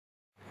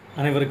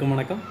அனைவருக்கும்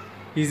வணக்கம்.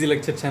 Easy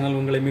lecture channel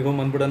உங்களை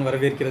மிகவும் அன்புடன்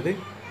வரவேற்கிறது.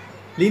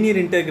 லீனியர்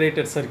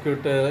இன்டகிரேட்டட்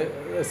சர்க்யூட்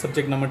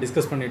சப்ஜெக்ட் நம்ம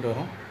டிஸ்கஸ் பண்ணிட்டு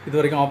வரோம். இது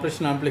வரைக்கும்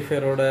ஆப்ரேஷன்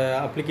ஆம்ப்ளிஃபையரோட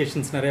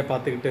அப்ளிகேஷன்ஸ் நிறைய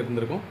பார்த்துக்கிட்டு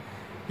இருந்திருக்கோம்.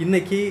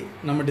 இன்றைக்கி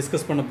நம்ம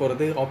டிஸ்கஸ் பண்ண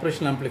போகிறது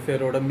ஆப்ரேஷன்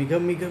ஆம்ப்ளிஃபையரோட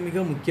மிக மிக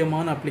மிக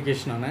முக்கியமான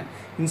அப்ளிகேஷனான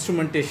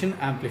instrumentation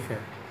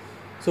amplifier.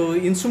 So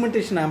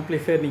instrumentation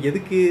amplifier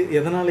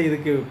எதனால்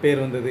இதுக்கு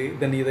பேர் வந்தது,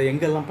 தென் இதை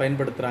எங்கெல்லாம்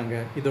பயன்படுத்துகிறாங்க,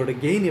 இதோட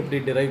கெயின் எப்படி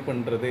டிரைவ்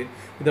பண்ணுறது,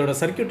 இதோட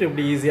சர்க்யூட்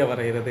எப்படி ஈஸியாக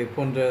வரைகிறது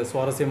போன்ற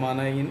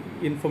சுவாரஸ்யமான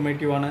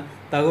இன்ஃபர்மேட்டிவான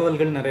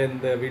தகவல்கள் நிறைய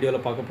இந்த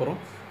வீடியோவில் பார்க்க போகிறோம்.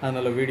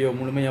 அதனால் வீடியோ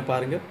முழுமையாக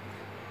பாருங்கள்.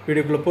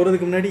 வீடியோக்குள்ளே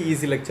போகிறதுக்கு முன்னாடி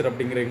ஈஸி லெக்சர்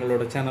அப்படிங்கிற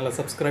எங்களோட சேனலை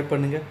சப்ஸ்கிரைப்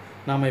பண்ணுங்கள்.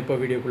 நாம் இப்போ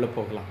வீடியோக்குள்ளே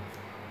போகலாம்.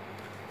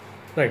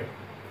 ரைட்,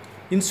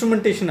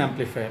 இன்ஸ்ட்ருமெண்டேஷன்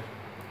ஆம்ப்ளிஃபையர்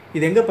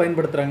இது எங்கே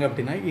பயன்படுத்துகிறாங்க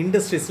அப்படின்னா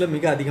இண்டஸ்ட்ரீஸில்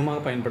மிக அதிகமாக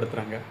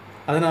பயன்படுத்துகிறாங்க.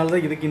 அதனால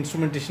தான் இதுக்கு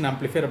இன்ஸ்ட்ருமெண்டேஷன்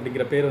ஆம்ப்ளிஃபையர்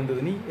அப்படிங்கிற பேர்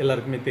வந்ததுன்னு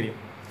எல்லாருக்குமே தெரியும்.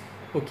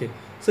 ஓகே,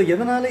 ஸோ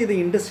எதனால் இது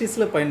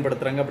இண்டஸ்ட்ரீஸில்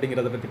பயன்படுத்துகிறாங்க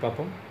அப்படிங்கிறத பற்றி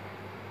பார்ப்போம்.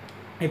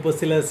 இப்போ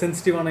சில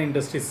சென்சிட்டிவான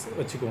இண்டஸ்ட்ரீஸ்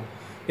வச்சுக்குவோம்.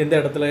 எந்த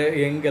இடத்துல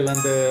எங்கெல்லாம்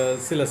இந்த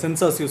சில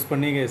சென்சார்ஸ் யூஸ்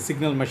பண்ணி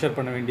சிக்னல் மெஷர்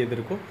பண்ண வேண்டியது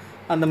இருக்கோ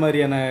அந்த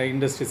மாதிரியான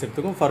இண்டஸ்ட்ரீஸ்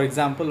எடுத்துக்கும். ஃபார்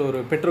எக்ஸாம்பிள்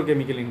ஒரு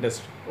பெட்ரோகெமிக்கல்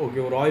இண்டஸ்ட்ரி,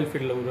 ஓகே, ஒரு ஆயில்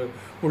ஃபீல்டில்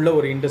உள்ள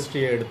ஒரு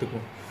இண்டஸ்ட்ரியை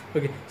எடுத்துக்குவோம்.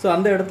 ஓகே, ஸோ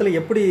அந்த இடத்துல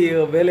எப்படி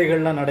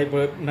வேலைகள்லாம்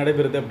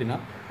நடைபெறுது அப்படின்னா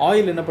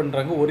ஆயில் என்ன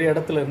பண்ணுறாங்க, ஒரு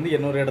இடத்துல இருந்து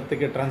இன்னொரு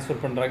இடத்துக்கு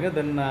ட்ரான்ஸ்ஃபர் பண்ணுறாங்க.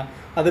 தென்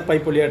அது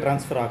பைப் வழியாக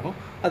ட்ரான்ஸ்ஃபர் ஆகும்.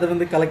 அதை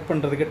வந்து கலெக்ட்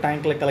பண்ணுறதுக்கு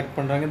டேங்க்கில் கலெக்ட்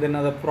பண்ணுறாங்க. தென்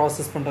அதை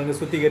ப்ராசஸ் பண்ணுறாங்க,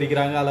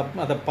 சுத்திகரிக்கிறாங்க.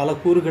 அதை பல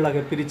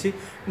கூறுகளாக பிரித்து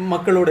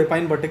மக்களுடைய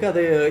பயன்பாட்டுக்கு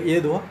அதை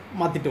ஏதுவாக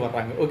மாற்றிட்டு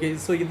வர்றாங்க. ஓகே,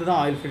 ஸோ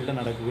இதுதான் ஆயில் ஃபீல்டில்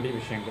நடக்கக்கூடிய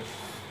விஷயங்கள்.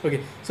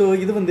 ஓகே, ஸோ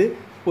இது வந்து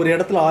ஒரு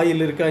இடத்துல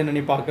ஆயில் இருக்கா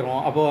என்னென்னு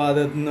பார்க்குறோம். அப்போது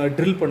அதை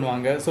ட்ரில்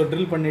பண்ணுவாங்க. ஸோ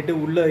ட்ரில் பண்ணிவிட்டு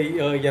உள்ளே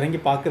இறங்கி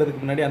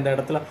பார்க்குறதுக்கு முன்னாடி அந்த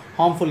இடத்துல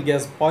ஹார்ம்ஃபுல்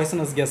கேஸ்,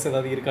 பாய்சனஸ் கேஸ்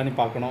ஏதாவது இருக்கான்னு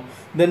பார்க்கணும்.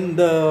 தென்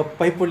இந்த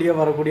பைப் வழியாக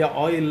வரக்கூடிய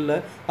ஆயிலில்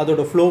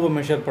அதோட ஃப்ளோவை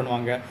மெஷர்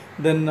பண்ணுவாங்க.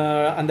 தென்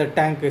அந்த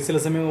டேங்க்கு சில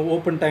சமயம்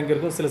ஓப்பன் டேங்க்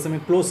இருக்கும், சில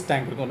சமயம் க்ளோஸ்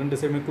டேங்க் இருக்கும், ரெண்டு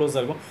சமயம்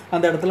க்ளோஸாக இருக்கும்.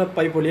 அந்த இடத்துல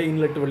பைப் வழியாக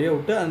இன்லெட் வழியாக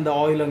விட்டு அந்த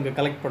ஆயில் அங்கே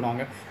கலெக்ட்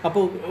பண்ணுவாங்க.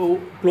 அப்போது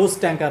க்ளோஸ்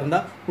டேங்காக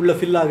இருந்தால் உள்ளே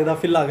ஃபில் ஆகுதா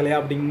ஃபில் ஆகலையா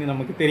அப்படின்னு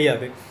நமக்கு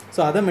தெரியாது.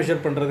 ஸோ அதை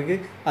மெஷர் பண்ணுறதுக்கு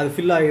அது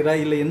ஃபில் ஆகுதா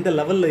இல்லை எந்த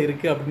லெவலில்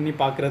இருக்குது அப்படின்னு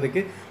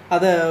பார்க்குறதுக்கு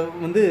அதை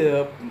வந்து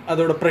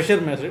அதோட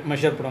ப்ரெஷர்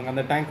மெஷர் பண்ணுவாங்க.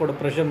 அந்த டேங்கோட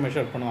ப்ரெஷர்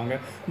மெஷர் பண்ணுவாங்க.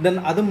 தென்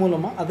அது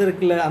மூலமாக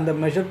அதற்குள்ள அந்த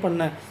மெஷர்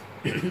பண்ண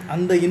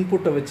அந்த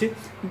இன்புட்டை வச்சு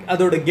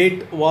அதோட கேட்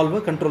வால்வை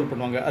கண்ட்ரோல்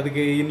பண்ணுவாங்க.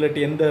 அதுக்கு இன்லெட்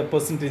எந்த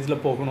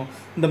பர்சன்டேஜில் போகணும்,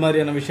 இந்த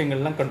மாதிரியான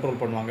விஷயங்கள்லாம்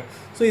கண்ட்ரோல் பண்ணுவாங்க.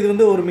 ஸோ இது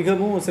வந்து ஒரு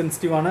மிகவும்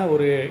சென்சிட்டிவான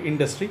ஒரு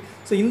இண்டஸ்ட்ரி.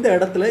 ஸோ இந்த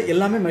இடத்துல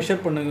எல்லாமே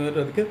மெஷர்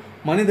பண்ணுறதுக்கு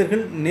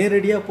மனிதர்கள்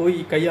நேரடியாக போய்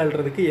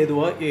கையாளுறதுக்கு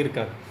ஏதுவாக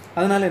இருக்காது.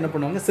 அதனால் என்ன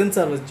பண்ணுவாங்க,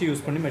 சென்சார் வச்சு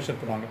யூஸ் பண்ணி மெஷர்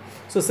பண்ணுவாங்க.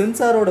 ஸோ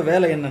சென்சாரோட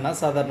வேலை என்னென்னா,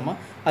 சாதாரணமாக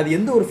அது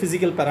எந்த ஒரு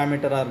ஃபிசிக்கல்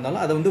பேராமீட்டராக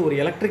இருந்தாலும் அதை வந்து ஒரு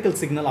எலக்ட்ரிக்கல்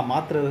சிக்னலாக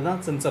மாற்றுறது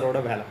தான் சென்சாரோட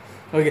வேலை.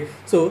 ஓகே,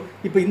 ஸோ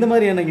இப்போ இந்த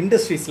மாதிரியான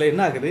இண்டஸ்ட்ரீஸில்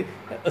என்ன ஆகுது,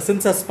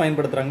 சென்சார்ஸ்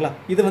பயன்படுத்துகிறாங்களா,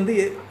 இது வந்து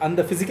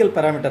அந்த ஃபிசிக்கல்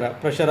பேராமீட்டராக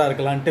ப்ரெஷராக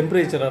இருக்கலாம்,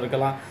 டெம்பரேச்சராக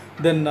இருக்கலாம்,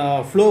 தென்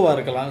ஃப்ளோவாக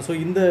இருக்கலாம். ஸோ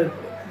இந்த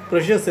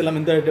ப்ரெஷர்ஸ் எல்லாம்,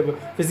 இந்த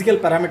ஃபிசிக்கல்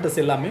பேராமீட்டர்ஸ்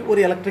எல்லாமே ஒரு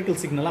எலக்ட்ரிக்கல்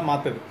சிக்னலாக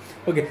மாற்றுது.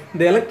 ஓகே,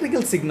 இந்த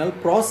எலக்ட்ரிக்கல் சிக்னல்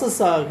ப்ராசஸ்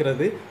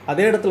ஆகிறது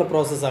அதே இடத்துல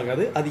ப்ராசஸ்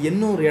ஆகாது. அது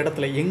இன்னொரு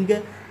இடத்துல எங்கே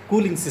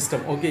கூலிங்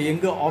சிஸ்டம், ஓகே,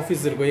 எங்கே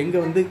ஆஃபீஸ் இருக்கோ, எங்கே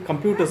வந்து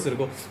கம்ப்யூட்டர்ஸ்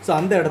இருக்கோ, ஸோ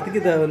அந்த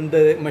இடத்துக்கு இதை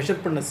வந்து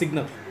மெஷர் பண்ண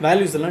சிக்னல்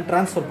வேல்யூஸ் எல்லாம்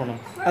ட்ரான்ஸ்ஃபர்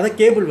பண்ணுவோம். அதை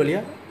கேபிள்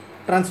வழியாக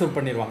ட்ரான்ஸ்ஃபர்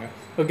பண்ணிடுவாங்க.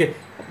 ஓகே,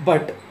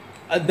 பட்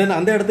தென்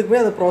அந்த இடத்துக்கு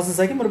போய் அதை ப்ராசஸ்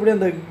ஆகி மறுபடியும்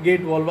அந்த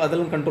கேட் வால்வ்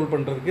அதெல்லாம் கண்ட்ரோல்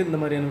பண்ணுறதுக்கு இந்த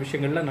மாதிரியான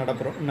விஷயங்கள்லாம்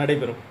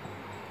நடைபெறும்.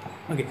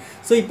 ஓகே,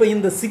 ஸோ இப்போ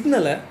இந்த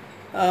சிக்னலை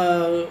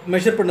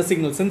மெஷர் பண்ண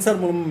சிக்னல்,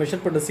 சென்சார் மூலமாக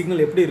மெஷர் பண்ண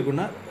சிக்னல் எப்படி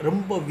இருக்குன்னா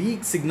ரொம்ப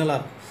வீக் சிக்னலாக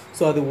இருக்கும்.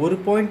 ஸோ அது ஒரு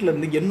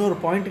பாயிண்ட்லேருந்து இன்னொரு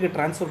பாயிண்ட்டுக்கு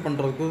ட்ரான்ஸ்ஃபர்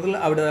பண்ணுறதுக்கு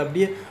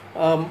அப்படியே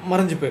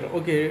மறைஞ்சு போயிடும்.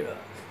 ஓகே,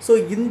 ஸோ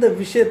இந்த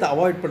விஷயத்தை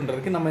அவாய்ட்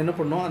பண்ணுறதுக்கு நம்ம என்ன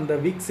பண்ணோம், அந்த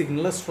வீக்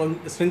சிக்னலை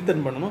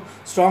ஸ்ட்ரெங்தன் பண்ணணும்,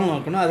 ஸ்ட்ராங்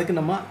ஆக்கணும். அதுக்கு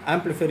நம்ம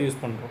ஆம்ப்ளிஃபையர்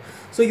யூஸ் பண்ணுறோம்.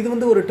 ஸோ இது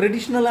வந்து ஒரு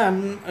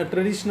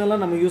ட்ரெடிஷ்னலாக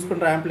நம்ம யூஸ்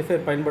பண்ணுற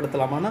ஆம்ப்ளிஃபையர்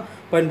பயன்படுத்தலாமான்னா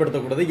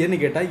பயன்படுத்தக்கூடாது.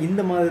 ஏன்னு கேட்டால்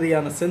இந்த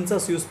மாதிரியான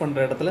சென்சார்ஸ் யூஸ்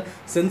பண்ணுற இடத்துல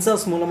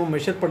சென்சார்ஸ் மூலமாக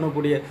மெஷர்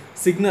பண்ணக்கூடிய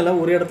சிக்னலை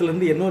ஒரு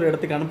இடத்துலேருந்து இன்னொரு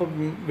இடத்துக்கு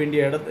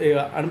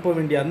அனுப்ப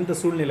வேண்டிய அந்த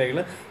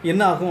சூழ்நிலைகளை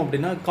என்ன ஆகும்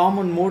அப்படின்னா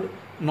காமன் மோட்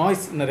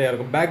நாய்ஸ் நிறையா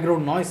இருக்கும்,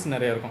 பேக்ரவுண்ட் நாய்ஸ்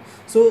நிறையா இருக்கும்.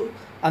 ஸோ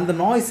அந்த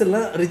நாய்ஸ்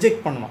எல்லாம்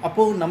ரிஜெக்ட் பண்ணணும்.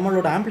 அப்போது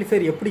நம்மளோட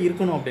ஆம்ப்ளிஃபையர் எப்படி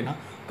இருக்கணும் அப்படின்னா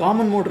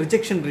காமன் மோட்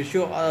ரிஜெக்ஷன்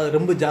ரேஷியோ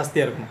ரொம்ப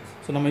ஜாஸ்தியாக இருக்கணும்.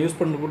 ஸோ நம்ம யூஸ்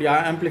பண்ணக்கூடிய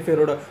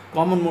ஆம்ப்ளிஃபையரோட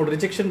காமன் மோட்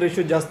ரிஜெக்ஷன்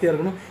ரேஷியோ ஜாஸ்தியாக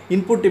இருக்கணும்,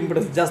 இன்புட்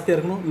இம்பிடன்ஸ் ஜாஸ்தியாக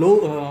இருக்கணும்,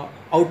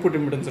 அவுட்புட்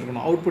இம்பிடன்ஸ்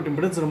இருக்கணும், அவுட்புட்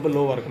இம்பிடன்ஸ் ரொம்ப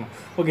லோவாக இருக்கணும்.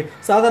 ஓகே,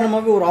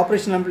 சாதாரணமாகவே ஒரு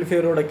ஆப்ரேஷன்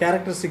ஆம்ப்ளிஃபையரோட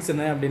கேரக்டரிஸ்டிக்ஸ்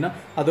என்ன அப்படின்னா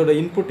அதோட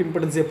இன்புட்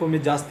இம்பிடன்ஸ்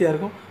எப்போவுமே ஜாஸ்தியாக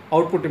இருக்கும்,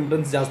 அவுட்புட்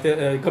இம்பிடன்ஸ்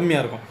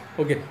கம்மியாக இருக்கும்.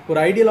 ஓகே, ஒரு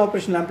ஐடியல்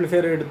ஆப்ரேஷன்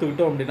ஆம்ப்ளிஃபையர்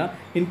எடுத்துக்கிட்டோம் அப்படின்னா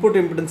இன்புட்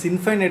இம்பிடன்ஸ்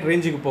இன்ஃபைனைட்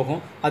ரேஞ்சுக்கு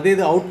போகும், அதே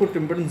இது அவுட்புட்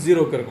இம்பிடன்ஸ்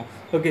 0க்கு இருக்கும்.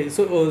 ஓகே,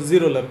 ஸோ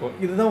 0ல் இருக்கும்.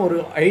 இதுதான் ஒரு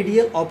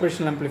ஐடியல்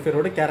ஆப்ரேஷன்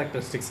ஆம்ப்ளிஃபையரோட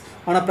கேரக்டரிஸ்டிக்ஸ்.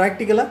 ஆனால்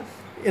ப்ராக்டிக்கலாக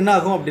என்ன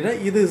ஆகும் அப்படின்னா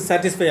இது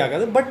சாட்டிஸ்ஃபை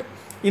ஆகாது. பட்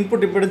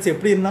இன்புட் இம்பிடன்ஸ்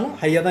எப்படி இருந்தாலும்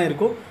ஹையாக தான்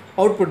இருக்கும்,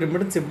 அவுட்புட்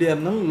இம்பிடன்ஸ் எப்படியாக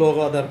இருந்தாலும்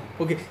லோவாக தான் இருக்கும்.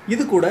 ஓகே,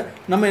 இது கூட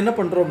நம்ம என்ன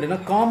பண்ணுறோம் அப்படின்னா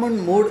காமன்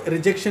மோட்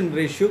ரிஜெக்ஷன்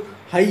ரேஷியோ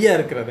ஹையாக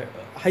இருக்கிறது,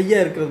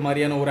 ஹையாக இருக்கிறது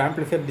மாதிரியான ஒரு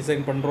ஆம்ப்ளிஃபையர்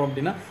டிசைன் பண்ணுறோம்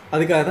அப்படின்னா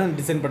அதுக்காக தான்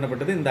டிசைன்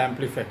பண்ணப்பட்டது இந்த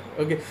ஆம்ப்ளிஃபையர்.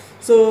 ஓகே,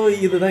 ஸோ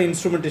இதுதான்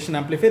இன்ஸ்ட்ருமெண்டேஷன்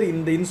ஆம்ப்ளிஃபையர்.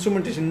 இந்த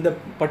இன்ஸ்ட்ருமெண்டேஷன் இந்த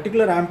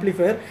பர்டிகுலர்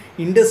ஆம்ப்ளிஃபையர்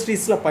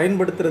இண்டஸ்ட்ரீஸில்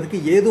பயன்படுத்துறதுக்கு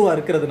ஏதுவாக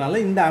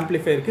இருக்கிறதுனால இந்த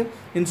ஆம்ப்ளிஃபையருக்கு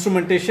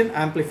இன்ஸ்ட்ருமெண்டேஷன்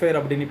ஆம்ப்ளிஃபையர்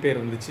அப்படின்னு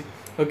பேர் வந்துச்சு.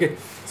 ஓகே,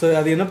 ஸோ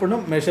அது என்ன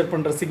பண்ணும், மெஷர்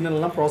பண்ணுற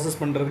சிக்னல்லாம் ப்ராசஸ்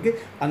பண்ணுறதுக்கு,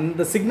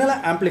 அந்த சிக்னலை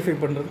ஆம்ப்ளிஃபை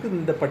பண்ணுறதுக்கு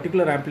இந்த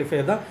பர்டிகுலர்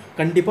ஆம்ப்ளிஃபையர் தான்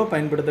கண்டிப்பாக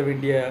பயன்படுத்த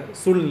வேண்டிய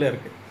சூழ்நிலை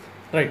இருக்குது.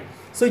 ரைட்,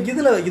 ஸோ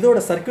இதோட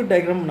சர்க்யூட்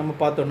டயக்ராம் நம்ம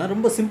பார்த்தோம்னா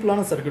ரொம்ப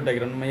சிம்பிளான சர்க்யூட்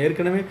டயக்ராம். நம்ம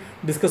ஏற்கனவே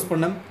டிஸ்கஸ்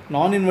பண்ண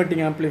நான்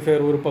இன்வெர்ட்டிங்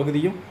ஆம்ப்ளிஃபையர் ஒரு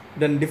பகுதியும்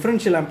தென்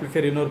டிஃபரன்ஷியல்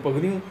ஆம்ப்ளிஃபையர் இன்னொரு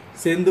பகுதியும்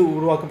சேர்ந்து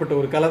உருவாக்கப்பட்ட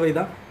ஒரு கலவை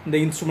தான் இந்த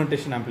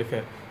இன்ஸ்ட்ருமெண்டேஷன்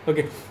ஆம்ப்ளிஃபையர்.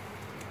 ஓகே,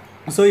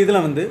 ஸோ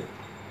இதில் வந்து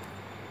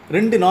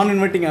 2 நான்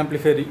இன்வெர்ட்டிங்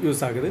ஆம்ப்ளிஃபையர்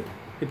யூஸ் ஆகுது.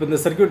 இப்போ இந்த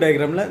சர்க்யூட்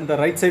டயக்ராமில் இந்த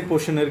ரைட் சைட்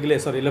போர்ஷன் இருக்கு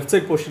இல்லையா, சாரி லெஃப்ட்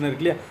சைட் போர்ஷன்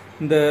இருக்கு இல்லையா,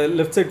 இந்த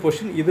லெஃப்ட் சைட்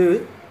போர்ஷன் இது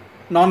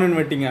நான்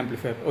இன்வெர்ட்டிங்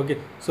ஆம்ப்ளிஃபையர். ஓகே,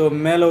 ஸோ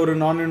மேலே ஒரு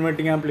நான்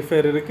இன்வெர்ட்டிங்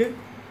ஆம்ப்ளிஃபையர் இருக்குது,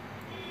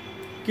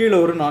 கீழே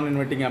ஒரு நான்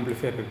இன்வெர்ட்டிங்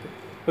ஆம்ப்ளிஃபையர் இருக்குது.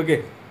 ஓகே,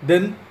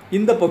 தென்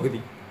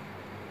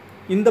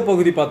இந்த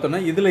பகுதி பார்த்தோன்னா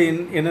இதில்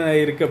என்ன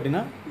இருக்குது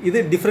அப்படின்னா இது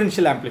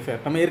டிஃபரன்ஷியல் ஆம்ப்ளிஃபையர்.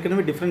 நம்ம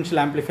ஏற்கனவே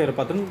டிஃபரன்ஷியல் ஆம்ப்ளிஃபையர்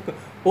பார்த்தோம்,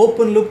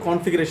 ஓப்பன் லூப்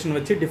கான்ஃபிகரேஷன்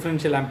வச்சு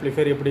டிஃபரன்ஷியல்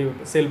ஆம்ப்ளிஃபையர் எப்படி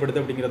செயல்படுது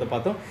அப்படிங்கிறத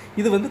பார்த்தோம்.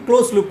 இது வந்து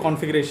க்ளோஸ் லூப்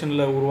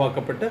கான்ஃபிகரேஷனில்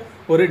உருவாக்கப்பட்ட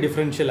ஒரு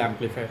டிஃபரன்ஷியல்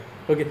ஆம்ப்ளிஃபையர்.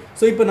 ஓகே,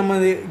 ஸோ இப்போ நம்ம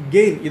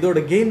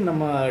இதோட கெயின்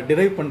நம்ம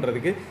டிரைவ்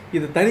பண்ணுறதுக்கு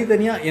இது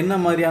தனித்தனியாக என்ன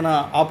மாதிரியான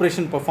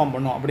ஆப்ரேஷன் பெர்ஃபார்ம்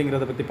பண்ணோம்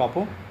அப்படிங்கிறத பற்றி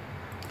பார்ப்போம்.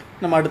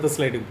 நம்ம அடுத்த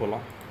ஸ்லைடுக்கு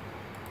போகலாம்.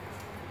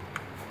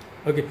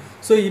 ஓகே,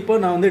 ஸோ இப்போ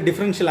நான் வந்து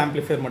டிஃபரன்ஷியல்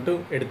ஆம்ப்ளிஃபையர் மட்டும்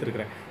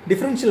எடுத்துருக்கிறேன்.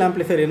 டிஃபரன்ஷியல்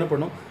ஆம்ப்ளிஃபையர் என்ன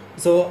பண்ணும்,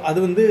 ஸோ அது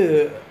வந்து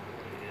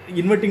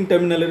இன்வெர்ட்டிங்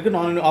டெர்மினல் இருக்குது,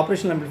 நான்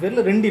ஆப்ரேஷனல்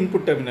ஆம்ப்ளிஃபையரில் 2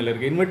 இன்புட் டெர்மினல்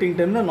இருக்குது, இன்வெர்ட்டிங்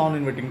டெர்மினல், நான்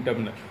இன்வெர்ட்டிங்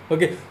டெர்மினல்.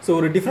 ஓகே, ஸோ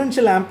ஒரு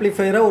டிஃபரன்ஷியல்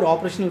ஆம்ப்ளிஃபையராக ஒரு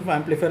ஆப்ரேஷனல்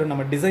ஆம்ப்ளிஃபையரை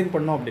நம்ம டிசைன்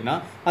பண்ணோம் அப்படின்னா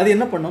அது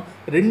என்ன பண்ணும்,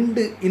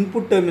 2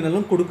 இன்புட்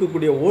டெர்மினலும்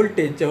கொடுக்கக்கூடிய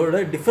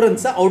வோல்டேஜோட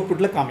டிஃபரன்ஸை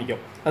அவுட்புட்டில்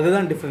காமிக்கும்.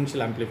 அதுதான்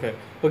டிஃபரன்ஷியல் ஆம்ப்ளிஃபையர்.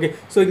 ஓகே,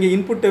 ஸோ இங்கே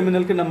இன்புட்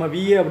டெர்மினலுக்கு நம்ம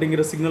VA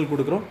அப்படிங்கிற சிக்னல்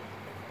கொடுக்குறோம்,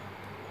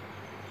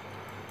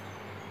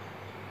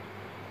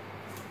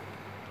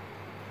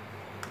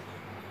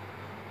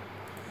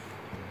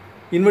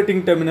 இன்வெர்ட்டிங்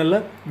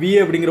டெர்மினலில் VA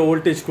அப்படிங்கிற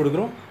வோல்டேஜ்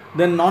கொடுக்குறோம்,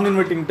 தென் நான்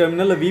இன்வெர்ட்டிங்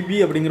டெர்மினலில் VB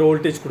அப்படிங்கிற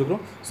வோல்டேஜ்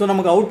கொடுக்குறோம். ஸோ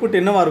நமக்கு அவுட்புட்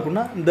என்னவாக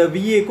இருக்குன்னா இந்த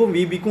VAக்கும்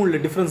VBக்கும் உள்ள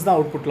டிஃப்ரென்ஸ் தான்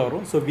அவுட்புட்டில்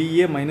வரும். So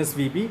VA minus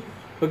VB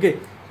okay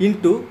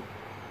into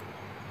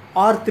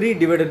R3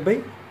 divided by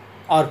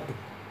R2.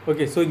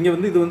 Okay, so இங்கே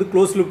வந்து இது வந்து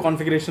க்ளோஸ் லூப்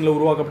கான்ஃபிகரேஷனில்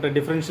உருவாக்கப்பட்ட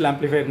டிஃபரன்ஷியல்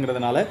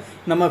ஆம்ப்ளிஃபையருங்கிறதுனால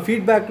நம்ம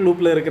ஃபீட்பேக்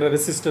லூப்பில் இருக்கிற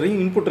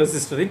ரெசிஸ்டரையும் இன்புட்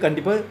ரெசிஸ்டரையும்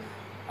கண்டிப்பாக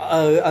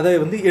அதை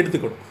வந்து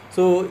எடுத்துக்கணும்.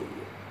 So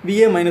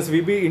VA minus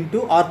VB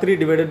into R3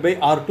 divided by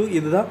R2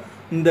 இதுதான்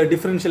இந்த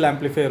டிஃபரன்ஷியல்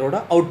ஆம்ப்ளிஃபையரோட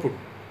அவுட்புட்.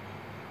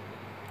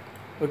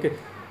 ஓகே,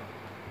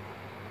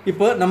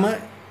 இப்போ நம்ம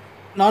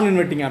நான்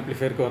இன்வெர்ட்டிங்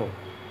ஆம்ப்ளிஃபையருக்கு வரும்.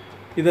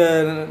 இதை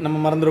நம்ம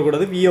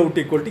மறந்துடக்கூடாது. Vout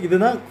ஈக்குவல் டு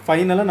இதுதான்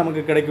ஃபைனலாக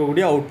நமக்கு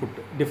கிடைக்கக்கூடிய அவுட்புட்,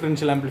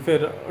 டிஃபரன்ஷியல்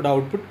ஆம்ப்ளிஃபையரோட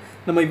அவுட்புட்.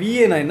 நம்ம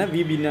VAனா என்ன,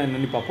 VBனா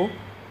என்னன்னு பார்ப்போம்.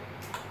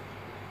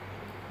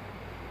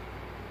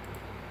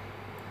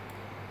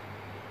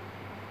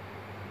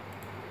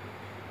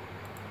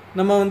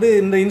 நம்ம வந்து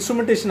இந்த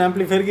இன்ஸ்ட்ருமெண்டேஷன்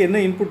ஆம்ப்ளிஃபையருக்கு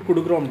என்ன இன்புட்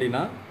கொடுக்குறோம்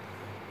அப்படின்னா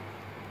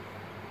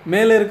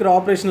மேலே இருக்கிற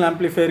ஆப்ரேஷனல்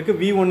ஆம்ப்ளிஃபையருக்கு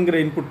V1ங்கிற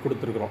இன்புட்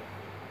கொடுத்துருக்குறோம்,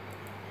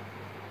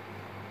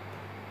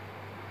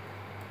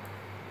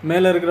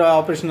 மேலே இருக்கிற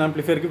ஆப்ரேஷனல்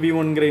ஆம்ப்ளிஃபையருக்கு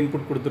V1ங்கிற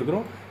இன்புட்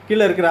கொடுத்துருக்குறோம்,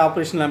 கீழே இருக்கிற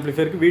ஆப்ரேஷனல்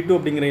ஆம்ப்ளிஃபையருக்கு V2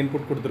 அப்படிங்கிற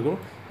இன்புட்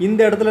கொடுத்துருக்குறோம். இந்த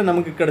இடத்துல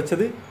நமக்கு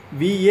கிடைச்சது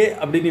VA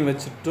அப்படின்னு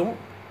வச்சுட்டோம்.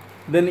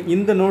 தென்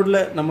இந்த நோடில்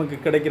நமக்கு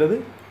கிடைக்கிறது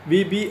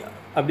VB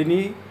அப்படின்னு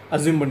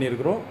அஸ்யூம்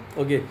பண்ணியிருக்கிறோம்.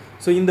 ஓகே,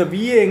 ஸோ இந்த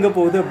VA எங்கே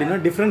போகுது அப்படின்னா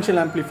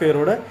டிஃபரன்ஷியல்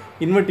ஆம்ப்ளிஃபையரோட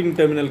இன்வெர்ட்டிங்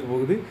டெர்மினலுக்கு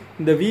போகுது,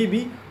 இந்த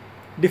VB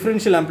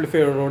டிஃபரன்ஷியல்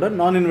ஆம்ப்ளிஃபையரோட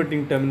நான்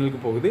இன்வெர்ட்டிங் டெர்மினலுக்கு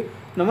போகுது.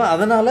 நம்ம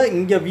அதனால்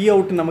இங்கே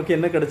Vout நமக்கு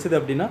என்ன கிடச்சிது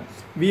அப்படின்னா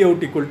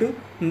Vout ஈக்குவல் டு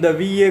இந்த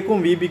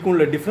VAக்கும் VBக்கும்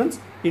உள்ள difference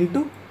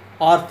into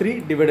R3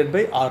 divided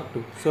by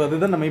R2. So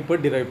அதுதான் நம்ம இப்போ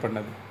டிரைவ்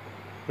பண்ணது.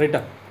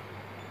 ரைட்டா,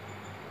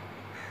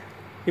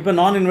 இப்போ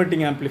நான்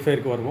இன்வெர்ட்டிங்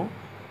ஆம்ப்ளிஃபையருக்கு வருவோம்.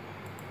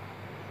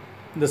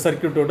 இந்த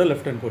சர்க்யூட்டோட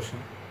லெஃப்ட் ஹேண்ட்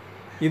போர்ஷன்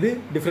இது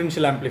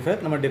டிஃபரன்ஷியல்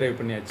ஆம்ப்ளிஃபையர் நம்ம டிரைவ்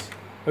பண்ணியாச்சு.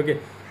 ஓகே,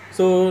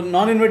 ஸோ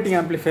நான் இன்வெர்ட்டிங்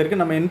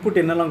ஆம்ப்ளிஃபையருக்கு நம்ம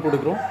இன்புட் என்னெல்லாம்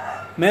கொடுக்குறோம்,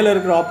 மேலே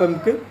இருக்கிற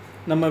ஆப்பம்க்கு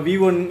நம்ம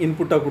V1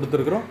 இன்புட்டாக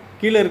கொடுத்துருக்குறோம்,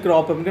 கீழே இருக்கிற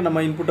ஆப்பம்க்கு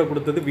நம்ம இன்புட்டாக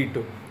கொடுத்தது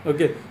V2.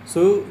 ஓகே,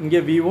 ஸோ இங்கே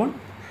V1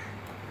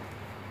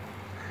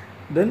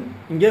 தென்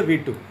இங்கே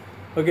V2.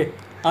 ஓகே,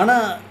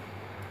 ஆனால்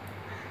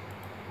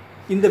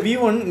இந்த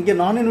V1 இங்கே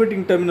நான்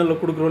இன்வெர்ட்டிங்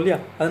டெர்மினலில் கொடுக்குறோம் இல்லையா,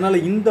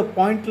 அதனால் இந்த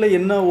பாயிண்டில்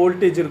என்ன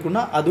வோல்டேஜ்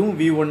இருக்குன்னா அதுவும்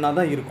V1ஆக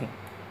தான் இருக்கும்.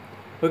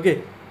 ஓகே,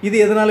 இது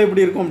எதனால்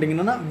எப்படி இருக்கும்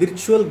அப்படிங்கன்னா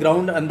விர்ச்சுவல்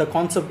கிரவுண்ட் அந்த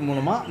கான்செப்ட்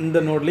மூலமாக இந்த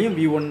நோட்லேயும்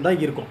V1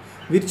 தான் இருக்கும்.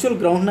 விர்ச்சுவல்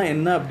கிரவுண்ட்னா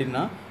என்ன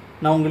அப்படின்னா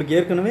நான் உங்களுக்கு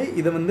ஏற்கனவே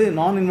இதை வந்து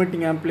நான்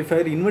இன்வெர்ட்டிங்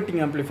ஆம்ப்ளிஃபையர்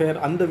இன்வெர்ட்டிங் ஆம்ப்ளிஃபையர்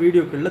அந்த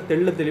வீடியோக்குள்ளே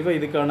தெளிவாக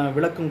இதுக்கான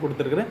விளக்கம்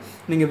கொடுத்துருக்குறேன்.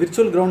 நீங்கள்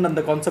விர்ச்சுவல் கிரவுண்ட்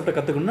அந்த கான்செப்டை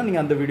கற்றுக்கணுன்னா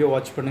நீங்கள் அந்த வீடியோ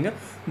வாட்ச் பண்ணுங்கள்.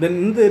 தென்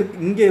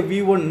இங்கே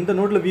V1 இந்த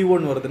நோட்டில்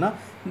V1 வருதுன்னா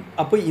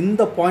அப்போ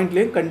இந்த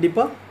பாயிண்ட்லேயும்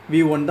கண்டிப்பாக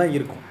V1 தான்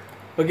இருக்கும்.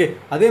 ஓகே,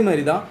 அதே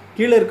மாதிரி தான்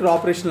கீழே இருக்கிற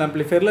ஆப்ரேஷனல்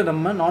ஆம்ப்ளிஃபையரில்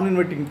நம்ம நான்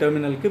இன்வெர்ட்டிங்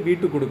டெர்மினலுக்கு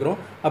V2 கொடுக்குறோம்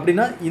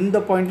அப்படின்னா இந்த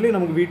பாயிண்ட்லேயும்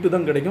நமக்கு V2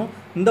 தான் கிடைக்கும்.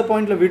 இந்த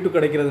பாயிண்டில் V2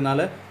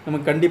 கிடைக்கிறதுனால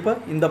நமக்கு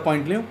கண்டிப்பாக இந்த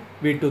பாயிண்ட்லேயும்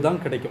V2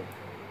 தான் கிடைக்கும்.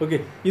 ஓகே,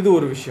 இது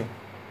ஒரு விஷயம்.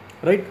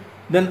 ரைட்,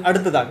 தென்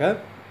அடுத்ததாக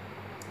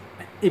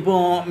இப்போ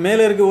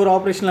மேலே இருக்க ஒரு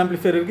ஆப்ரேஷனல்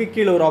ஆம்ப்ளிஃபையர் இருக்குது,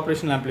 கீழே ஒரு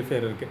ஆப்ரேஷனல்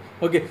ஆம்ப்ளிஃபையர் இருக்குது.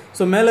 ஓகே,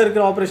 ஸோ மேலே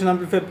இருக்கிற ஆப்ரேஷனல்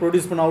ஆம்ப்ளிஃபையர்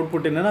ப்ரொடியூஸ் பண்ண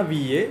அவுட்புட் என்னென்னா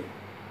VA,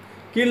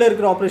 கீழே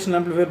இருக்கிற ஆப்ரேஷனல்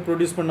ஆம்ப்ளிஃபையர்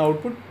ப்ரொடியூஸ் பண்ண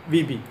அவுட்புட்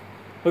VB.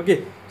 ஓகே,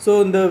 ஸோ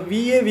இந்த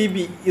VA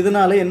VB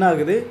இதனால் என்ன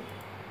ஆகுது,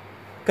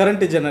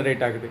 கரண்ட்டு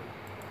ஜெனரேட் ஆகுது.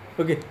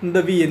 ஓகே,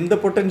 இந்த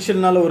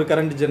பொட்டென்ஷியல்னால ஒரு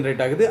கரண்ட்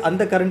ஜெனரேட் ஆகுது.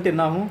 அந்த கரண்ட்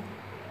என்ன ஆகும்,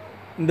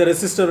 இந்த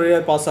ரெசிஸ்டர்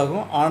வழியாக பாஸ்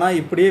ஆகும். ஆனால்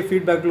இப்படியே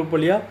ஃபீட்பேக் லூப்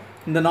வழியாக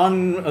இந்த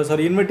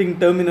இன்வெர்ட்டிங்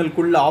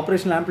டெர்மினலுக்குள்ளே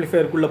ஆப்ரேஷனல்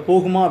ஆம்ப்ளிஃபையருக்குள்ளே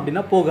போகுமா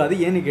அப்படின்னா போகாது.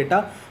 ஏன்னு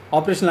கேட்டால்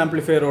ஆப்ரேஷனல்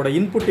ஆம்ப்ளிஃபையரோட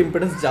இன்புட்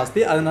இம்பிடன்ஸ்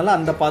ஜாஸ்தி, அதனால்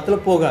அந்த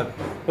பாத்தில் போகாது.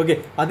 ஓகே,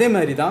 அதே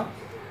மாதிரி தான்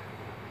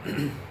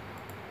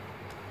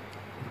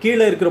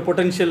கீழே இருக்கிற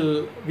பொட்டென்ஷியல்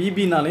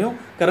VBனாலையும்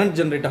கரண்ட்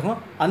ஜென்ரேட் ஆகும்.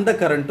 அந்த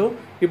கரண்ட்டும்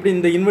இப்படி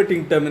இந்த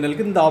இன்வெர்ட்டிங்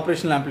டெர்மினலுக்கு இந்த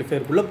ஆப்ரேஷனல்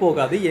ஆம்ப்ளிஃபையருக்குள்ளே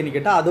போகாது. ஏன்னு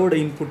கேட்டால் அதோட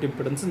இன்புட்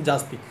இம்பிடன்ஸும்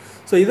ஜாஸ்தி.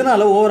 ஸோ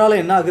இதனால்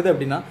ஓவராலாக என்ன ஆகுது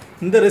அப்படின்னா,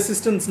 இந்த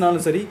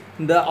ரெசிஸ்டன்ஸ்னாலும் சரி,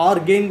 இந்த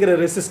R-gainங்கிற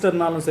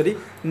ரெசிஸ்டர்னாலும் சரி,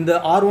 இந்த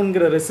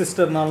R1ங்கிற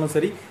ரெசிஸ்டர்னாலும்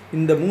சரி,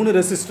 இந்த 3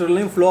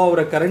 ரெசிஸ்டர்லையும் ஃப்ளோ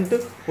ஆகிற கரண்ட்டு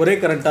ஒரே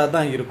கரண்ட்டாக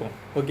தான் இருக்கும்.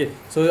 ஓகே,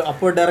 ஸோ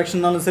அப்போர்ட்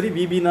டைரக்ஷன்னாலும் சரி,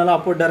 VBனால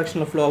அப்போர்ட்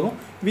டைரக்ஷனில் ஃப்ளோ ஆகும்,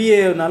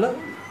 VAனால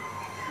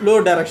லோ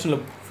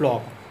டைரக்ஷனில் ஃப்ளோ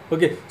ஆகும்.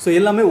 ஓகே, ஸோ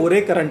எல்லாமே ஒரே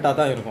கரண்ட்டாக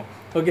தான் இருக்கும்.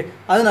 ஓகே,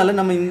 அதனால்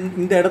நம்ம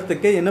இந்த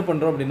இடத்துக்கு என்ன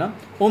பண்ணுறோம் அப்படின்னா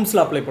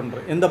ஓம்ஸில் அப்ளை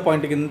பண்ணுறோம். எந்த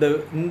பாயிண்ட்டுக்கு,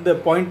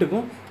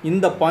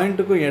 இந்த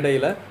பாயிண்ட்டுக்கும்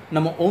இடையில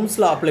நம்ம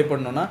ஓம்ஸில் அப்ளை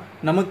பண்ணோன்னா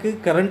நமக்கு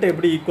கரண்ட்டை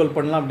எப்படி ஈக்குவல்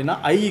பண்ணலாம் அப்படின்னா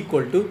I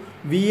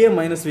 = VA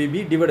 -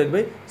 VB divided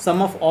by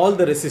some of all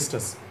the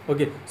resistors.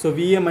 Okay, so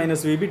VA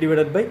 - VB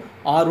divided by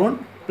R1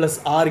 +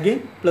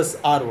 R-gain +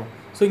 R1.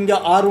 So இங்கே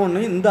R1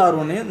 இந்த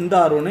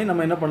R1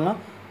 நம்ம என்ன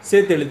பண்ணலாம்,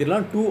 சேர்த்து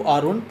எழுதிடலாம்.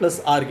 2R1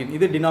 + R-gain.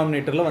 இது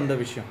டினாமினேட்டரில் வந்த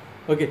விஷயம்.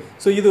 ஓகே,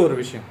 ஸோ இது ஒரு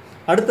விஷயம்.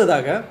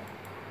 அடுத்ததாக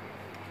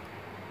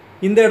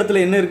இந்த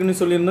இடத்துல என்ன இருக்குன்னு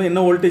சொல்லியிருந்தோம், என்ன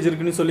வோல்டேஜ்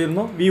இருக்குன்னு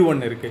சொல்லியிருந்தோம்,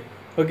 V1 இருக்குது.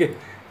 ஓகே,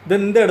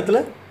 தென் இந்த இடத்துல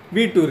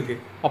V2 இருக்குது.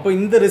 அப்போ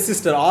இந்த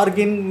ரெசிஸ்டர்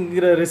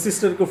R-gainங்கிற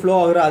ரெசிஸ்டருக்கு ஃப்ளோ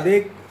ஆகிற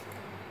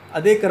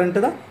அதே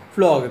கரண்ட்டு தான்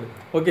ஃப்ளோ ஆகுது.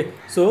 ஓகே,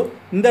 ஸோ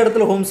இந்த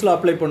இடத்துல ஹோம்ஸில்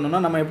அப்ளை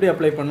பண்ணோன்னா நம்ம எப்படி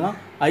அப்ளை பண்ணலாம்,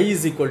 I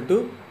 =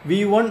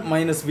 V1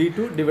 -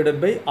 V2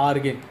 divided by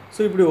R-gain.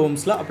 So இப்படி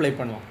ஹோம்ஸில் அப்ளை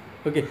பண்ணலாம்.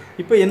 ஓகே,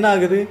 இப்போ என்ன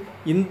ஆகுது,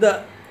 இந்த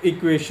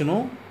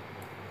ஈக்குவேஷனும்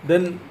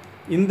தென்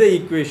இந்த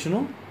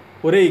ஈக்குவேஷனும்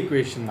ஒரே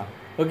ஈக்குவேஷன் தான்.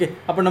 ஓகே,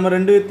 அப்போ நம்ம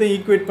ரெண்டு விதத்தையும்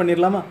ஈக்குவேட்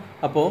பண்ணிடலாமா.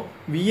 அப்போது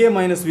VA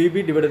 -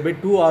 VB divided by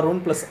 2R1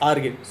 +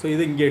 R-gain. So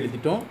இது இங்கே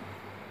எழுதிட்டோம்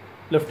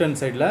லெஃப்ட் ஹேண்ட்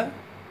சைடில்,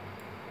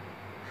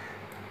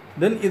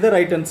 தென் இதை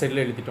ரைட் ஹேண்ட்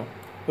சைடில் எழுதிட்டோம்.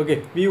 Okay,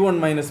 V1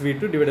 -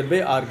 V2 divided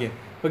by R-gain.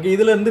 Okay,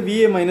 இதிலேருந்து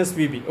VA -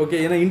 VB. ஓகே,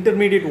 ஏன்னா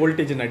இன்டர்மீடியட்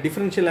வோல்டேஜ் என்ன,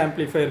 டிஃபரன்ஷியல்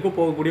ஆம்ப்ளிஃபையருக்கு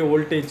போகக்கூடிய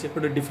வோல்டேஜ்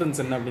டிஃப்ரென்ஸ்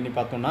என்ன அப்படின்னு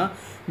பார்த்தோம்னா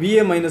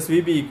VA -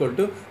 VB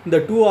 = இந்த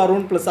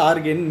 2R1 +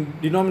 R-gain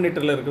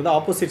டினாமினேட்டரில் இருக்கிறது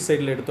ஆப்போசிட்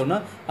சைடில் எடுத்தோன்னா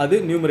அது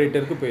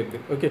நியூமரேட்டருக்கு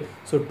போயிருக்கு. Okay,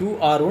 so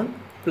 2R1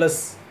 +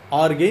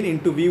 R-gain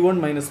 × V1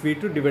 -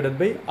 V2 divided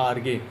by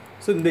R-gain.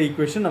 So இந்த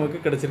ஈக்குவேஷன் நமக்கு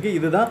கிடச்சிருக்கு.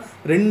 இதுதான்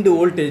ரெண்டு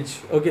வோல்டேஜ்.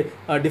 ஓகே,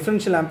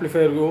 டிஃபரன்ஷியல்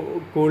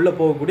ஆம்ப்ளிஃபையருக்கு உள்ளே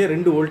போகக்கூடிய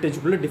ரெண்டு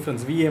வோல்டேஜுக்குள்ளே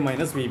டிஃப்ரென்ஸ் VA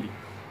 - VB.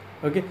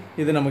 ஓகே,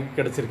 இது நமக்கு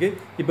கிடச்சிருக்கு.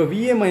 இப்போ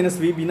VA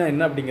 - VBனா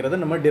என்ன அப்படிங்கிறத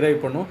நம்ம டிரைவ்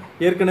பண்ணோம்.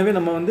 ஏற்கனவே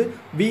நம்ம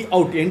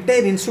Vout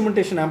என்டையர்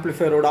இன்ஸ்ட்ருமெண்டேஷன்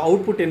ஆம்ப்ளிஃபையரோட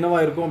அவுட்புட்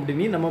என்னவாக இருக்கும்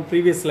அப்படின்னு நம்ம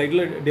ப்ரீவியஸ்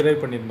ஸ்லைடில்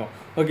டிரைவ் பண்ணியிருந்தோம்.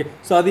 ஓகே,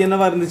 ஸோ அது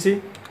என்னவாக இருந்துச்சு,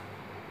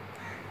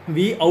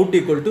 Vout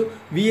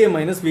 = VA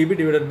 - VB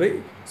divided by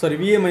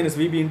VA -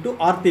 VB ×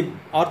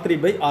 R3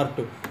 by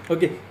R2.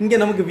 Okay, இங்கே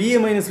நமக்கு VA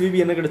 - VB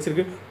என்ன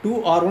கிடச்சிருக்கு,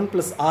 2R1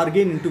 +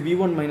 R-gain ×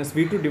 V1 -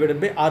 V2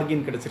 divided by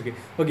R-gain கிடச்சிருக்கு.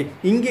 ஓகே,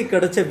 இங்கே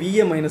கிடச்ச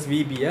VA -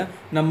 VBயை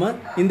நம்ம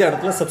இந்த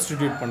இடத்துல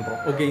சப்ஸ்டிடியூட் பண்ணுறோம்.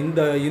 ஓகே,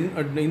 இந்த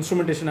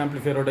இன்ஸ்ட்ருமெண்டேஷன்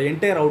ஆம்ப்ளிஃபையரோட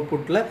என்டையர்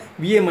அவுட்புட்டில்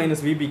VA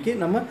 - VBக்கு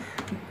நம்ம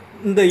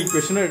இந்த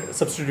ஈக்குவேஷனை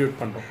சப்ஸ்டிடியூட்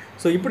பண்ணுறோம்.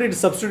 ஸோ இப்படி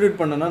சப்ஸ்டிடியூட்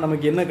பண்ணோன்னா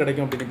நமக்கு என்ன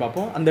கிடைக்கும் அப்படின்னு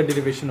பார்ப்போம், அந்த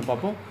டெரிவேஷனை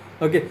பார்ப்போம்.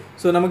 ஓகே,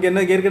 ஸோ நமக்கு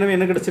ஏற்கனவே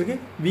என்ன கிடச்சிருக்கு,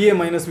 VA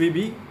 - VB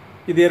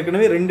இது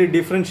ஏற்கனவே ரெண்டு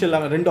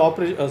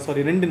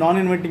நான்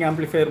இன்வெர்ட்டிங்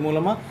ஆம்ப்ளிஃபையர்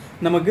மூலமாக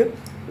நமக்கு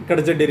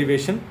கிடைச்ச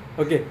டெரிவேஷன்.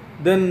 ஓகே,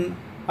 தென்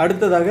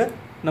அடுத்ததாக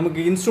நமக்கு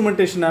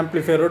இன்ஸ்ட்ருமெண்டேஷன்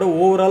ஆம்ப்ளிஃபையரோட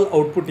ஓவரால்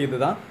அவுட்புட் இது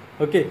தான்.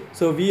 Okay,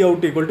 so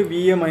Vout =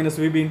 VA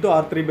 - VB ×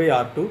 R3 by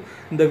R2.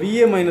 இந்த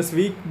VA -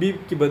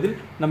 VBக்கு பதில்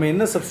நம்ம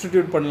என்ன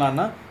சப்ஸ்டிடியூட்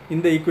பண்ணலான்னா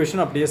இந்த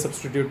ஈக்குவேஷன் அப்படியே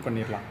சப்ஸ்டிடியூட்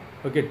பண்ணிடலாம்.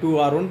 Okay,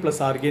 2R1 +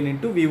 R-gain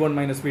 × V1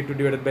 - V2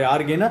 divided by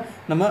R-gain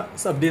நம்ம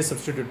அப்படியே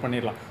சப்ஸ்டிடியூட்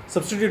பண்ணிடலாம்.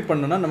 சப்ஸ்டிடியூட்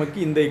பண்ணோன்னா நமக்கு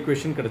இந்த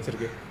ஈக்குவேஷன்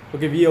கிடச்சிருக்கு.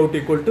 Okay, Vout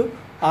 =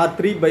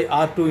 R3 by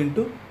R2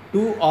 ×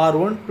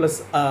 2R1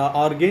 +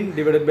 R-gain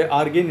divided by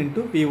R-gain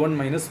 × V1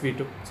 -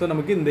 V2. So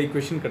நமக்கு இந்த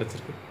ஈக்குவேஷன்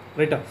கிடச்சிருக்கு.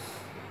 ரைட்டா.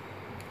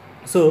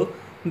 ஸோ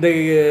இந்த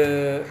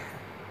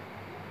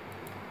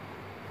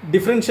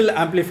டிஃபரன்ஷியல்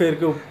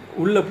ஆம்ப்ளிஃபையருக்கு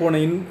உள்ளே போன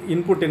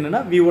இன்புட் என்னென்னா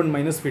V1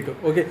 - V2.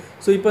 ஓகே,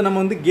 ஸோ இப்போ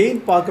நம்ம கெயின்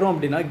பார்க்குறோம்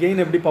அப்படின்னா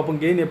கெயின் எப்படி பார்ப்போம்,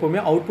 கெயின் எப்போவுமே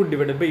அவுட்புட்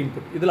டிவைடட் பை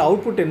இன்புட். இதில்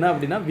அவுட்புட் என்ன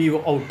அப்படின்னா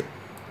Vout.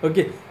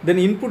 ஓகே,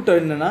 தென் இன்புட்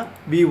என்னென்னா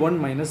V1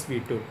 -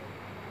 V2.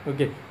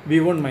 Okay,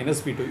 V1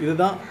 - V2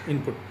 இதுதான்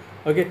input.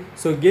 Okay,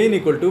 so gain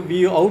 =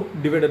 Vout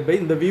divided by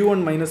இந்த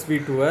V1 -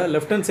 V2வை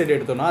லெஃப்ட் ஹேண்ட் சைடு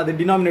எடுத்தோம்னா அது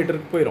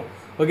டினாமினேட்டருக்கு போயிடும்.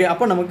 ஓகே,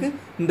 அப்போ நமக்கு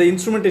இந்த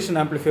இன்ஸ்ட்ருமெண்டேஷன்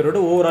ஆம்ப்ளிஃபையரோட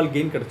ஓவரால்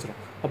கெயின் கிடச்சிரும்.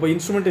 அப்போ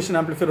இன்ஸ்ட்ருமெண்டேஷன்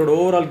ஆம்ப்ளிஃபையரோட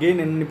ஓவரால்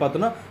கெயின் என்னன்னு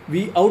பார்த்தோன்னா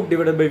Vout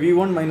divided by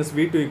V1 -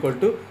 V2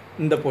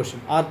 = இந்த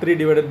portion R3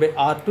 divided by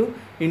R2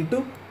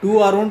 ×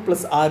 2R1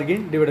 +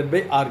 R-gain divided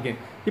by R-gain.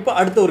 இப்போ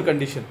அடுத்த ஒரு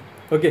கண்டிஷன்.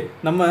 ஓகே,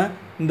 நம்ம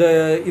இந்த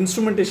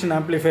இன்ஸ்ட்ருமெண்டேஷன்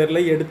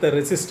ஆம்ப்ளிஃபையரில் எடுத்த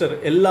ரெசிஸ்டர்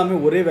எல்லாமே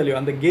ஒரே வேல்யூ,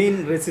 அந்த கெயின்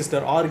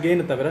ரெசிஸ்டர் ஆர்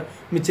கெயினை தவிர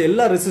மிச்ச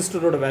எல்லா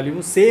ரெசிஸ்டரோட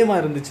வேல்யூவும்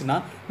சேமாக இருந்துச்சுன்னா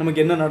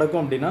நமக்கு என்ன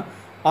நடக்கும் அப்படின்னா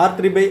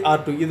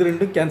R3/R2 இது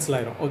ரெண்டும் கேன்சல்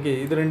ஆயிரும். ஓகே,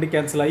 இது ரெண்டு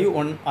கேன்சல் ஆகி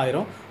 1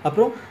 ஆயிரும்.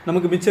 அப்புறம்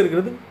நமக்கு மிச்சம்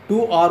இருக்கிறது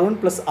 2R1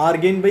 + R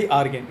gain by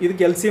R gain.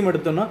 இதுக்கு எல்சிஎம்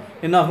எடுத்தோம்னா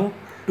என்ன ஆகும்?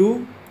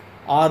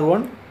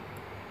 2R1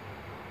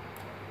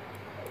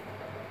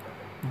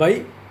 by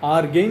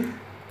R gain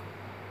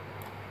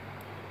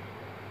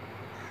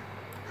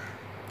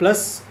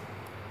plus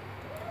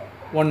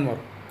 1 more.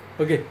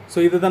 Okay, so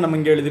இதுதான் நம்ம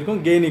இங்கே எழுதியிருக்கோம்.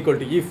 Gain equal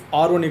to if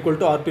R1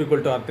 = R2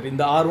 = R3.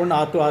 இந்த R1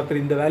 R2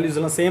 R3 இந்த வேல்யூஸ்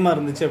எல்லாம் சேமாக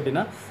இருந்துச்சு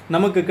அப்படின்னா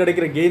நமக்கு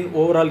கிடைக்கிற gain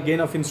overall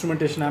gain of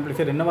instrumentation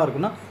amplifier என்னவா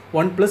இருக்குன்னா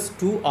 1 +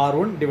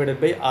 2R1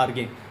 / R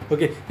gain.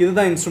 ஓகே,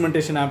 இதுதான்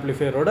இன்ஸ்ட்ருமெண்டேஷன்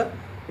ஆம்ப்ளிஃபையரோட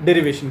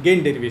டெரிவேஷன்,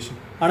 கெயின் டெரிவேஷன்.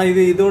 ஆனால்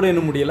இதோட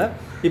இன்னும் முடியலை.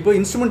 இப்போ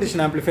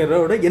இன்ஸ்ட்ருமெண்டேஷன்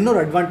ஆம்ப்ளிஃபையரோட இன்னொரு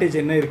அட்வான்டேஜ்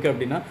என்ன இருக்குது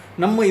அப்படின்னா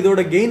நம்ம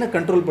இதோட கெயினை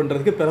கண்ட்ரோல்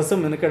பண்ணுறதுக்கு பெருசாக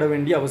மெனக்கிட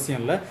வேண்டிய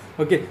அவசியம் இல்லை.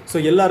 ஓகே, ஸோ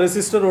எல்லா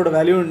ரெசிஸ்டரோட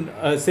வேல்யூவும்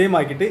சேம்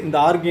ஆக்கிட்டு இந்த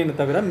ஆர் கெயினை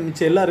தவிர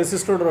மிச்சம் எல்லா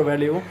ரெசிஸ்டரோட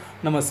வேல்யூவும்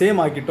நம்ம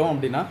சேம் ஆக்கிட்டோம்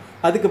அப்படின்னா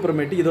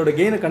அதுக்கப்புறமேட்டு இதோட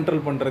கெயினை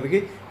கண்ட்ரோல்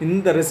பண்ணுறதுக்கு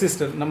இந்த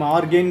ரெசிஸ்டர் நம்ம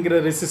ஆர்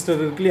கெயின்கிற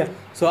ரெசிஸ்டர் இருக்கு இல்லையா,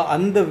 ஸோ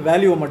அந்த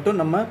வேல்யூவை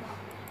மட்டும் நம்ம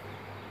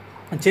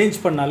சேஞ்ச்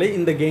பண்ணாலே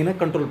இந்த கெயினை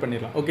கண்ட்ரோல்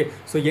பண்ணிடலாம். ஓகே,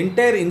 ஸோ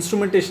என்டையர்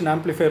இன்ஸ்ட்ருமெண்டேஷன்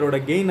ஆம்ப்ளிஃபையரோட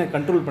கெயினை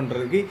கண்ட்ரோல்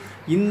பண்ணுறதுக்கு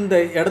இந்த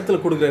இடத்துல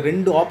கொடுக்குற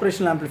 2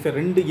 ஆப்ரேஷனல் ஆம்ப்ளிஃபையர்,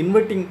 2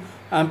 இன்வெர்ட்டிங்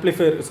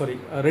ஆம்ப்ளிஃபையர்,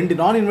 ரெண்டு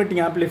நான்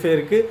இன்வெர்ட்டிங்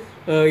ஆம்ப்ளிஃபையருக்கு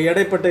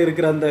இடைப்பட்ட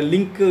இருக்கிற அந்த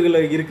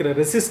லிங்க்கில் இருக்கிற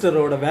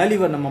ரெசிஸ்டரோட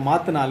வேல்யூவை நம்ம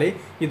மாற்றினாலே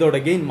இதோட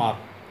கெயின்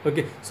மாறும்.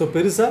 ஓகே, ஸோ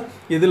பெருசாக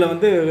இதில்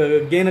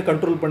கெயினை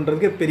கண்ட்ரோல்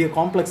பண்ணுறதுக்கு பெரிய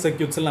காம்ப்ளெக்ஸ்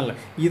சர்க்யூட்ஸ் எல்லாம் இல்லை.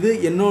 இது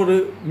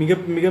என்னோட மிக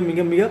மிக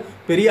மிக மிக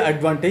பெரிய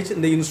அட்வான்டேஜ்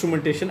இந்த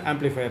இன்ஸ்ட்ருமெண்டேஷன்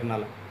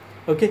ஆம்ப்ளிஃபையர்னால.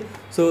 ஓகே,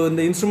 ஸோ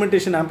இந்த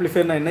இன்ஸ்ட்ருமெண்டேஷன்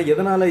ஆம்ப்ளிஃபையர்னா என்ன,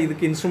 எதனால்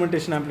இதுக்கு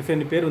இன்ஸ்ட்ருமெண்டேஷன்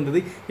ஆம்ப்ளிஃபையர்னு பேர் வந்தது,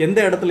 எந்த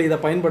இடத்துல இதை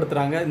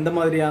பயன்படுத்துகிறாங்க, இந்த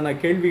மாதிரியான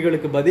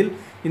கேள்விகளுக்கு பதில்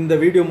இந்த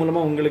வீடியோ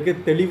மூலமாக உங்களுக்கு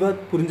தெளிவாக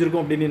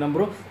புரிஞ்சிருக்கும் அப்படின்னு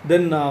நம்புகிறோம்.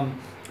 தென்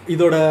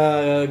இதோட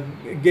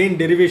கெயின்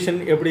டெரிவேஷன்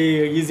எப்படி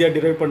ஈஸியாக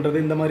டிரைவ் பண்ணுறது,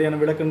 இந்த மாதிரியான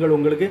விளக்கங்கள்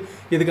உங்களுக்கு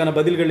இதுக்கான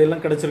பதில்கள்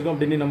எல்லாம் கிடச்சிருக்கும்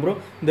அப்படின்னு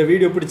நம்புகிறோம். இந்த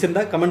வீடியோ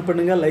பிடிச்சிருந்தா கமெண்ட்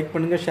பண்ணுங்கள், லைக்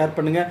பண்ணுங்கள், ஷேர்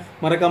பண்ணுங்கள்,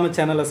 மறக்காமல்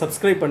சேனலை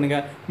சப்ஸ்கிரைப்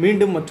பண்ணுங்கள்.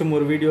 மீண்டும் மற்றும்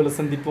ஒரு வீடியோவில்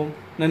சந்திப்போம்.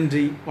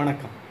 நன்றி,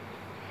 வணக்கம்.